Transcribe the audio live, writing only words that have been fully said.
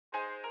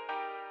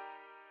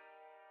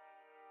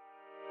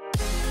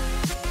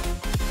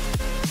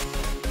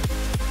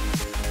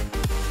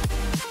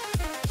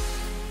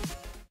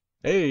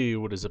Hey,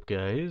 what is up,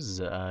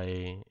 guys?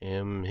 I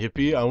am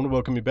Hippie. I want to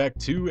welcome you back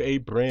to a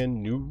brand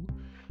new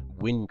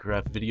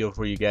Wynncraft video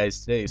for you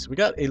guys today. So we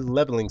got a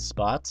leveling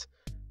spot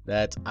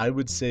that I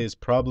would say is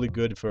probably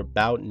good for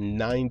about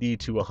 90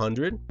 to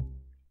 100.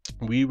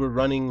 We were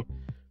running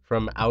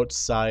from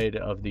outside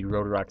of the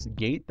Rotorock's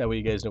gate. That way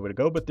you guys know where to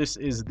go. But this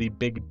is the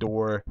big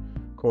door.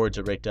 Cords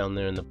are right down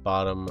there in the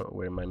bottom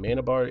where my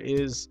mana bar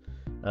is.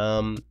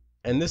 And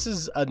this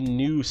is a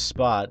new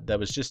spot that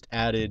was just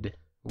added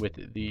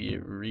with the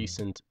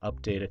recent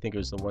update. I think it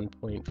was the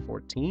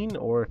 1.14,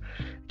 or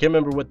I can't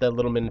remember what that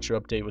little miniature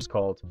update was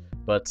called,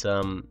 but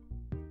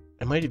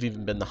it might have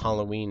even been the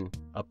Halloween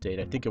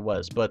update. I think it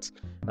was. But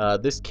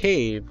this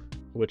cave,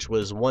 which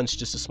was once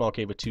just a small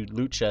cave with 2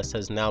 loot chests,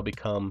 has now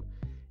become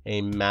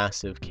a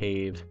massive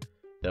cave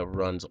that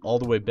runs all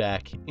the way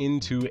back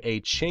into a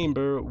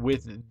chamber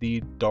with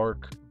the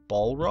dark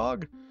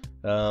Balrog.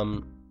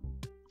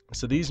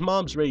 So these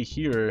mobs right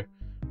here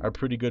are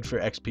pretty good for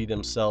XP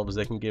themselves.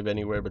 They can give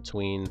anywhere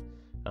between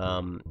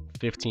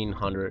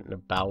 1500 and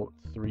about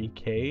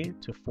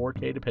 3k to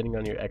 4k depending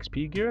on your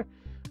XP gear.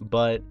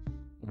 But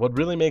what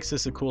really makes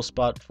this a cool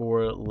spot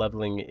for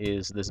leveling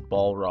is this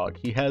Balrog.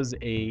 He has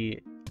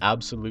a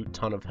absolute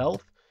ton of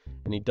health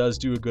and he does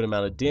do a good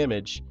amount of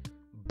damage,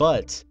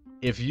 but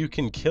if you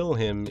can kill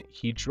him,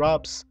 he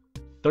drops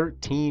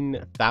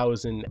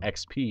 13,000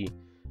 XP.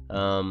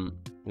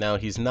 Now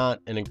he's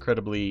not an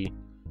incredibly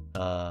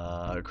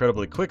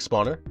quick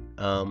spawner,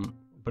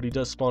 but he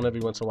does spawn every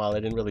once in a while. I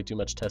didn't really do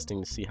much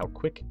testing to see how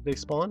quick they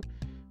spawn,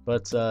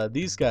 but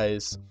these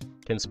guys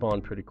can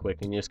spawn pretty quick,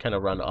 and you just kind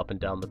of run up and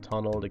down the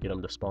tunnel to get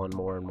them to spawn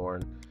more and more.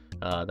 And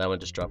that one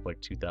just dropped like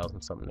 2,000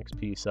 something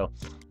XP. So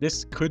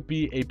this could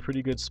be a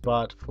pretty good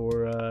spot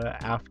for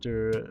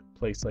after a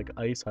place like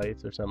Ice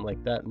Heights or something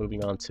like that,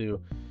 moving on to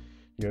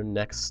your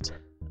next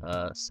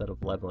set of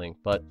leveling.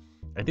 But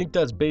I think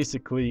that's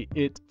basically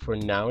it for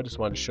now. I just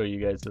wanted to show you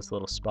guys this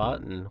little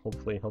spot and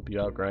hopefully help you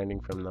out grinding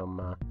from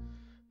them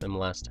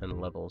last 10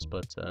 levels.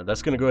 But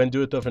that's going to go ahead and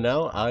do it though for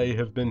now. I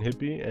have been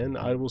Hippie, and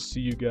I will see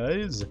you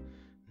guys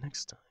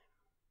next time.